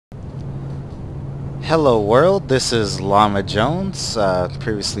Hello world, this is Llama Jones,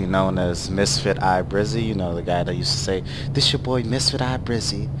 previously known as Misfit I Brizzy. You know, the guy that used to say, "This your boy Misfit I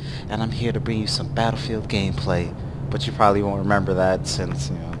Brizzy, and I'm here to bring you some Battlefield gameplay." But you probably won't remember that since,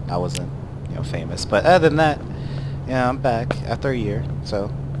 I wasn't, famous. But other than that, I'm back after a year.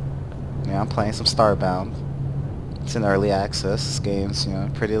 So, I'm playing some Starbound. It's in early access. This game's,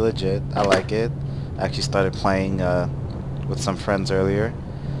 pretty legit. I like it. I actually started playing with some friends earlier,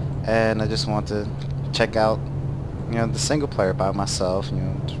 and I just want to check out the single player by myself,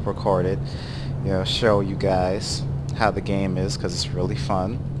 just record it, show you guys how the game is, because it's really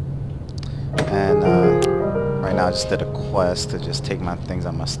fun. And right now I just did a quest to just take my things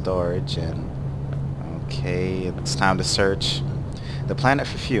out my storage. And okay, it's time to search the planet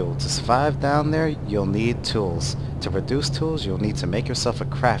for fuel. To survive down there, you'll need tools. To produce tools, you'll need to make yourself a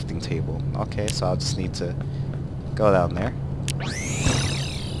crafting table. Okay, so I'll just need to go down there.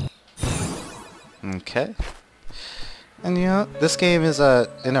 Okay. And this game is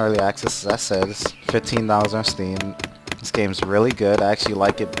in early access, as I said. It's $15 on Steam. This game's really good. I actually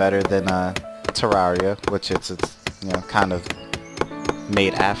like it better than Terraria, which it's kind of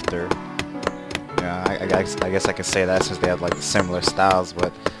made after. I guess I could say that since they have like similar styles,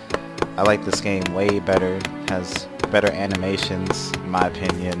 but I like this game way better. It has better animations, in my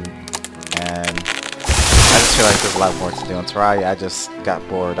opinion, and I just feel like there's a lot more to do. In Terraria, I just got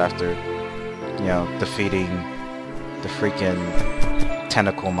bored after defeating the freaking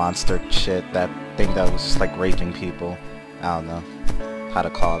tentacle monster shit, that thing that was just like raping people. I don't know how to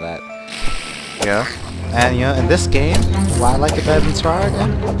call that. And in this game, why I like it better than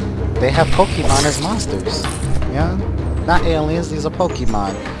Terraria, they have Pokemon as monsters. Not aliens, these are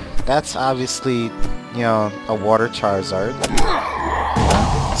Pokemon. That's obviously, a water Charizard.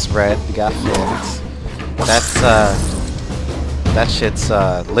 It's red, you got fins. That shit's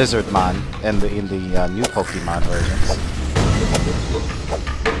Lizardmon in the new Pokemon versions.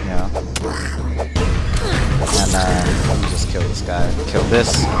 And let me just kill this guy. Kill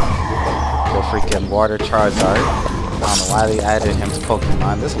this. Kill freaking Water Charizard. I don't know why they added him to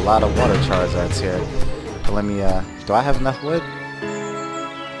Pokemon. There's a lot of Water Charizards here. But let me do I have enough wood?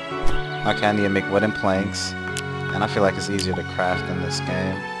 Okay, I need to make wooden planks. And I feel like it's easier to craft in this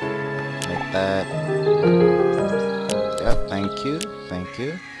game. Like that. Yep, thank you.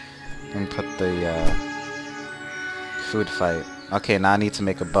 And put the food fight. Okay, now I need to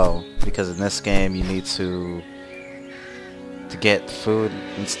make a bow, because in this game you need to get food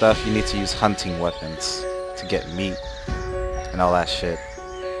and stuff, you need to use hunting weapons to get meat and all that shit.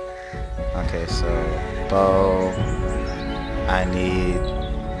 Okay, so bow, I need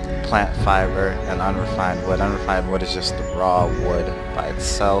plant fiber and unrefined wood. Unrefined wood is just the raw wood by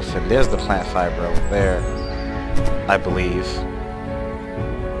itself, and there's the plant fiber over there, I believe.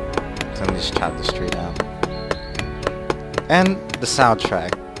 So let me just chop this tree down. And the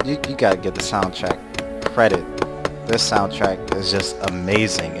soundtrack. You gotta give the soundtrack credit. This soundtrack is just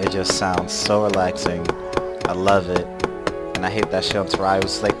amazing. It just sounds so relaxing. I love it. And I hate that shit on Terraria. It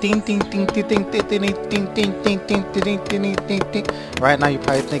was like ding ding ding ding ding ding ding ding ding ding ding ding ding ding ding. Right now you're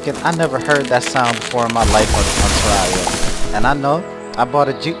probably thinking, I never heard that sound before in my life on Terraria. And I know. I bought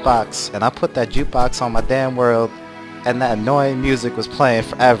a jukebox, and I put that jukebox on my damn world, and that annoying music was playing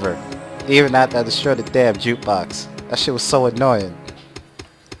forever. Even after I destroyed the damn jukebox. That shit was so annoying.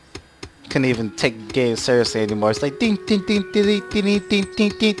 Couldn't even take the game seriously anymore. It's like ding ding ding ding ding ding ding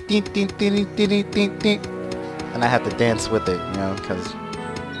ding ding ding ding ding ding ding ding. And I had to dance with it, because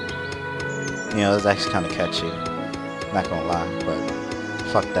it was actually kind of catchy. Not gonna lie, but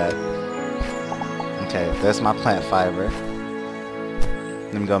fuck that. Okay, there's my plant fiber.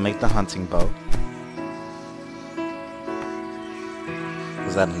 Let me go make the hunting bow.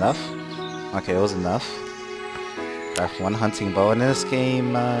 Was that enough? Okay, it was enough. Craft one hunting bow. And in this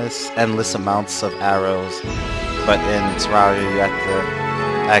game, it's endless amounts of arrows. But in Terraria, you have to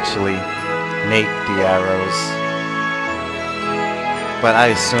actually make the arrows. But I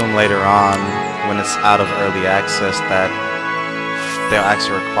assume later on, when it's out of early access, that they'll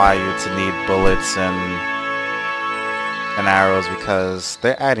actually require you to need bullets and arrows, because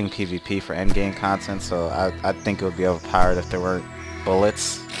they're adding PvP for endgame content. So I think it would be overpowered if there weren't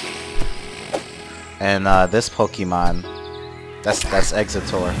bullets. And this Pokemon, that's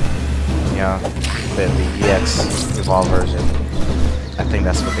Exetor, the EX Evolve version. I think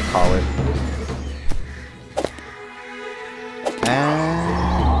that's what they call it.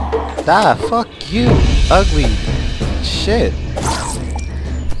 And fuck you, ugly shit.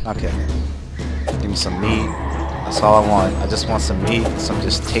 Okay, give me some meat. That's all I want. I just want some meat, some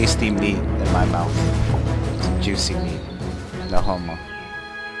just tasty meat in my mouth, some juicy meat. No homo.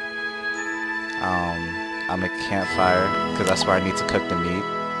 I'll make a campfire because that's where I need to cook the meat.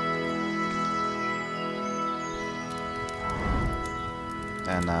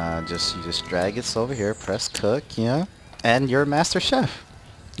 And you just drag it over here, press cook, yeah, and you're a master chef.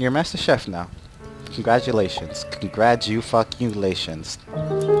 You're a master chef now. Congratulations. Congratulations.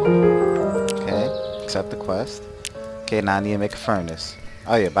 Okay, accept the quest. Okay, now I need to make a furnace.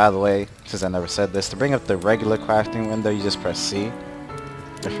 Oh yeah, by the way, since I never said this, to bring up the regular crafting window, you just press C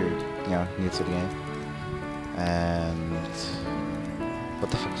if you're, new to the game. And what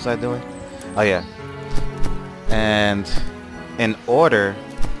the fuck was I doing? Oh yeah. And in order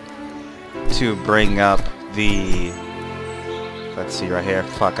to bring up the, let's see right here.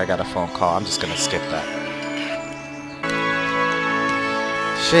 Fuck, I got a phone call. I'm just gonna skip that.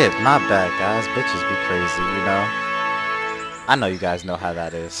 Shit, my bad, guys. Bitches be crazy, I know you guys know how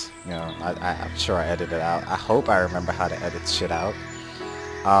that is. I'm sure I edited it out. I hope I remember how to edit shit out.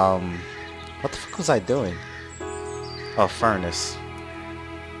 What the fuck was I doing? Oh, furnace.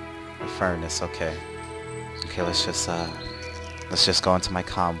 A furnace, okay. Okay, let's just go into my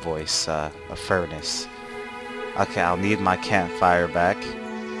calm voice. A furnace. Okay, I'll need my campfire back.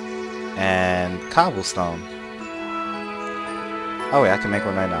 And cobblestone. Oh wait, I can make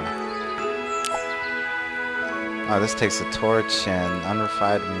one right now. Oh, this takes a torch and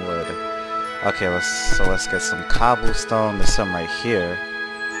unrefined wood. Okay, let's get some cobblestone. There's some right here.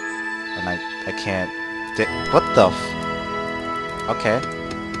 And I can't... What the f... Okay.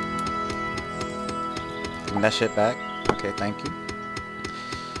 Give me that shit back. Okay, thank you.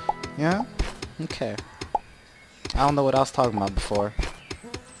 Yeah? Okay. I don't know what I was talking about before.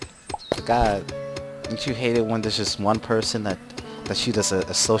 But God, don't you hate it when there's just one person that you just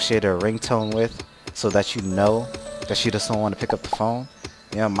associate a ringtone with, so that you know that she just don't want to pick up the phone?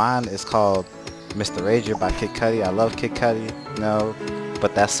 Mine is called Mr. Rager by Kid Cudi. I love Kid Cudi,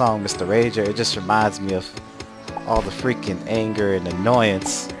 but that song Mr. Rager, it just reminds me of all the freaking anger and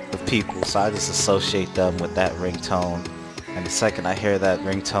annoyance of people, so I just associate them with that ringtone. And the second I hear that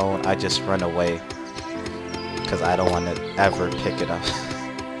ringtone, I just run away, because I don't want to ever pick it up.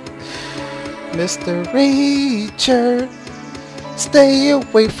 Mr. Rager, stay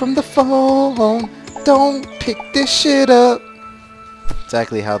away from the phone. Don't pick this shit up.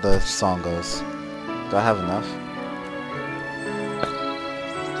 Exactly how the song goes. Do I have enough?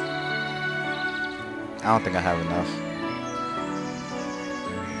 I don't think I have enough.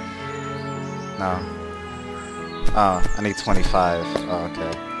 No. Oh, I need 25. Oh,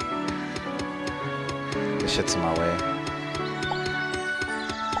 okay. This shit's in my way.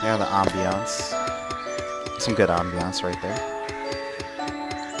 Yeah, the ambiance. Some good ambiance right there.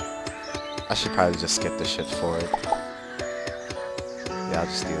 I should probably just skip this shit forward. Yeah, I'll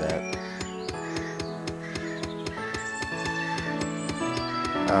just do that.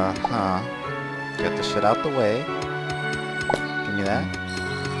 Get the shit out the way. Give me that.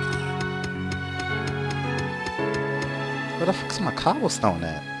 Where the fuck's my cobblestone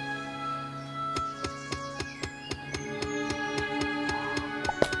at?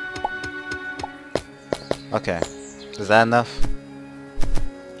 Okay. Is that enough?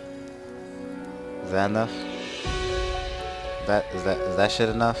 Is that enough? Is that shit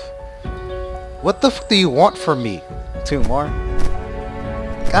enough? What the fuck do you want from me? 2 more?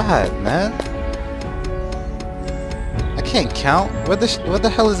 God, man. I can't count. What the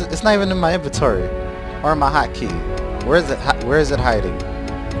hell is it? It's not even in my inventory or in my hotkey. Where is it hiding?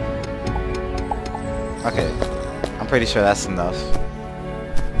 Okay, I'm pretty sure that's enough.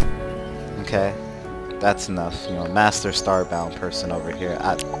 Okay, that's enough. Master Starbound person over here.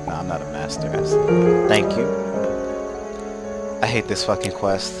 No, I'm not a master. Thank you. I hate this fucking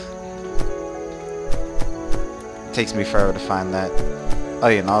quest. It takes me forever to find that. Oh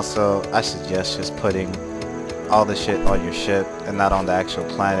yeah, and also, I suggest just putting all the shit on your ship and not on the actual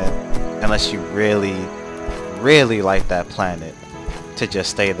planet, unless you really, really like that planet to just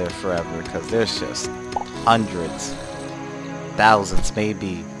stay there forever, because there's just hundreds, thousands,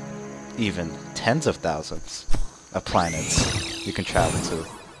 maybe even tens of thousands of planets you can travel to.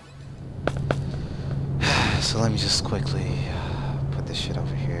 So let me just quickly put this shit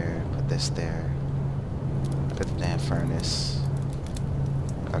over here, put this there, put the damn furnace.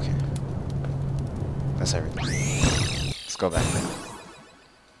 Okay. That's everything. Let's go back there.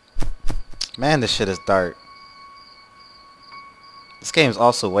 Man, this shit is dark. This game is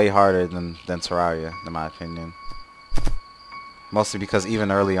also way harder than Terraria, in my opinion. Mostly because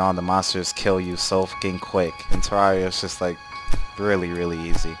even early on, the monsters kill you so fucking quick. In Terraria, it's just like really, really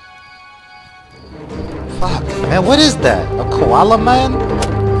easy. Fuck, man, what is that? A koala man?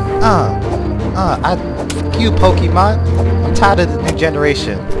 Fuck you, Pokemon. I'm tired of the new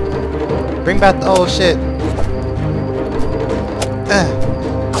generation. Bring back the old shit.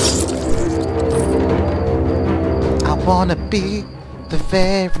 I wanna be the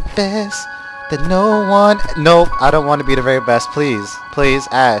very best that no one... Nope, I don't want to be the very best. Please. Please,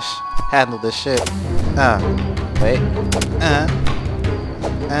 Ash. Handle this shit. Wait.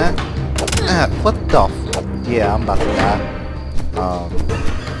 What the f... Yeah, I'm about to die.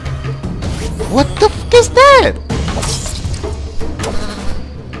 What the f is that?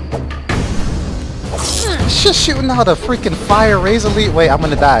 Shit shooting out a freaking fire razor lead. Wait, I'm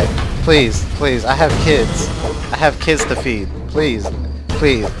gonna die. Please, please. I have kids. I have kids to feed. Please,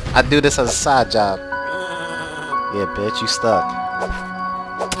 please. I do this as a side job. Yeah, bitch, you stuck.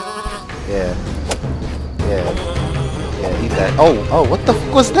 Yeah. Yeah. Yeah, eat that. Oh, what the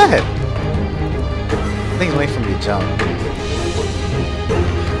f was that? I think he's waiting for me to jump.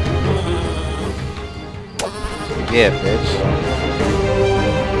 Yeah, bitch.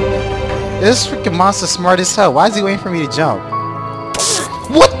 This freaking monster's smart as hell. Why is he waiting for me to jump?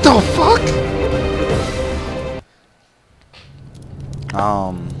 What the fuck?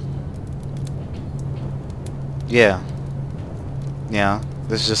 Yeah. Yeah,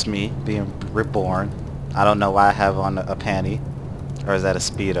 this is just me being reborn. I don't know why I have on a panty. Or is that a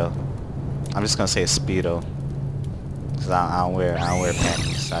Speedo? I'm just gonna say a Speedo. Cause I don't wear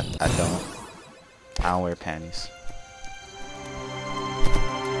panties. I don't wear panties.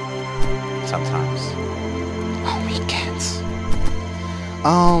 Sometimes. On weekends.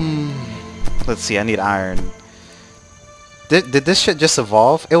 Let's see, I need iron. Did this shit just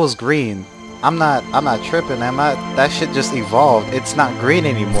evolve? It was green. I'm not tripping, am I? That shit just evolved. It's not green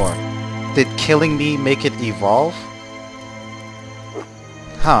anymore. Did killing me make it evolve?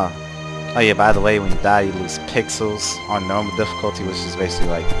 Huh. Oh yeah, by the way, when you die you lose pixels on normal difficulty, which is basically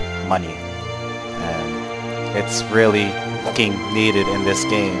like money. And it's really fucking needed in this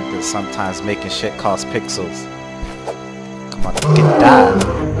game, because sometimes making shit costs pixels. Come on, fucking die.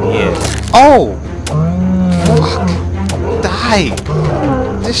 Yeah. Oh! Fuck! Die!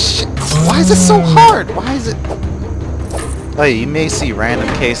 This shit... Why is it so hard? Why is it... Oh yeah, you may see random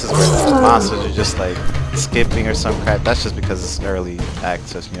cases where the monsters are just like skipping or some crap. That's just because it's early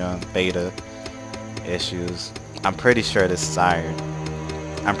access, you know, beta issues. I'm pretty sure this is iron.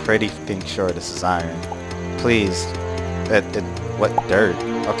 I'm pretty fucking sure this is iron. Please. What? Dirt?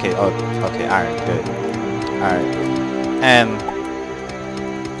 Okay, okay, iron. Good. Alright. And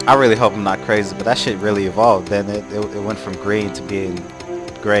I really hope I'm not crazy, but that shit really evolved. Then it went from green to being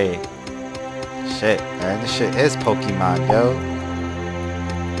gray. Shit, man. This shit is Pokemon, yo.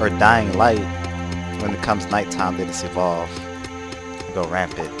 Or Dying Light. When it comes nighttime, they just evolve. They go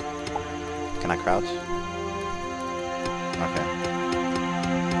rampant. Can I crouch? Okay.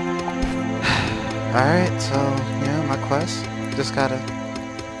 Alright, so, yeah, my quest. Just gotta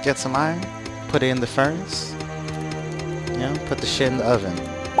get some iron, put it in the furnace, you know, put the shit in the oven.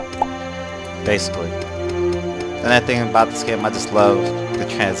 Basically. And that thing about this game, I just love the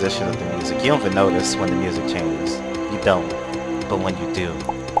transition of the music. You don't even notice when the music changes. You don't. But when you do,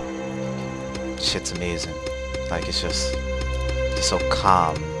 shit's amazing. Like, it's just so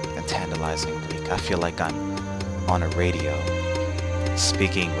calm and tantalizing. Like, I feel like I'm on a radio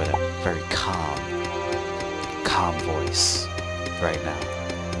speaking with a very calm voice right now.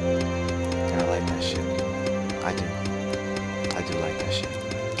 And I like that shit. I do like that shit.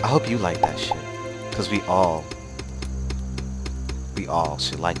 I hope you like that shit. Cause we all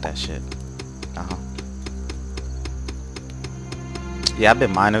should like that shit. Yeah, I've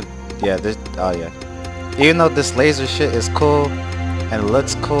been mining. Yeah, this. Oh yeah. Even though this laser shit is cool and it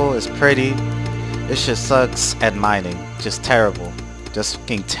looks cool, it's pretty, it shit sucks at mining. Just terrible. Just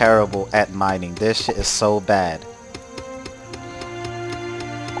fucking terrible at mining. This shit is so bad.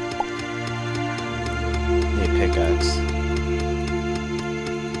 Yeah, pickaxe.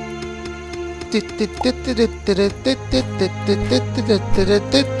 That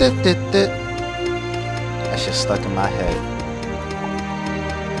shit stuck in my head.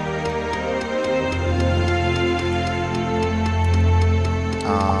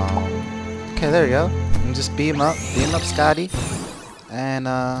 Okay, there you go. And just beam up Scotty, and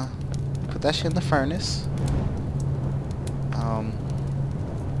put that shit in the furnace.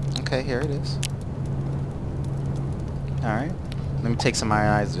 Okay, here it is. All right, let me take some iron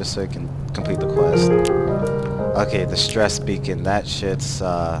eyes just so I can complete the quest. Okay, the stress beacon. That shit's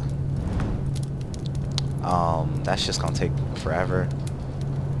that's just gonna take forever.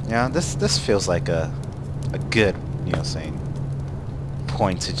 Yeah, this feels like a good, you know, saying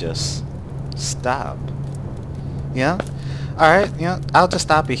point to just stop. Yeah. Alright, you know, I'll just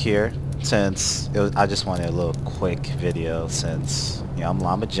stop it here since I just wanted a little quick video since, you know, I'm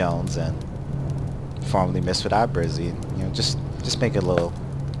Llama Jones and formerly Misfit Brizzy. You know, just make a little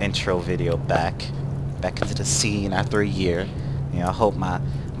intro video back into the scene after a year. You know, I hope my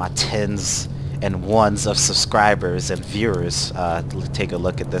tens and ones of subscribers and viewers take a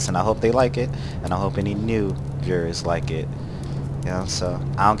look at this, and I hope they like it, and I hope any new viewers like it. You know, so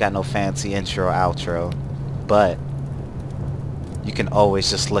I don't got no fancy intro outro, but you can always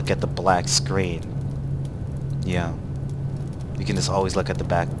just look at the black screen. Yeah, you can just always look at the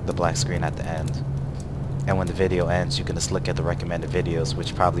black screen at the end, and when the video ends, you can just look at the recommended videos,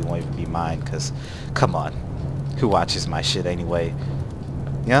 which probably won't even be mine, cause come on, who watches my shit anyway?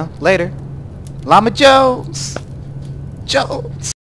 Yeah, later, Llama Jones.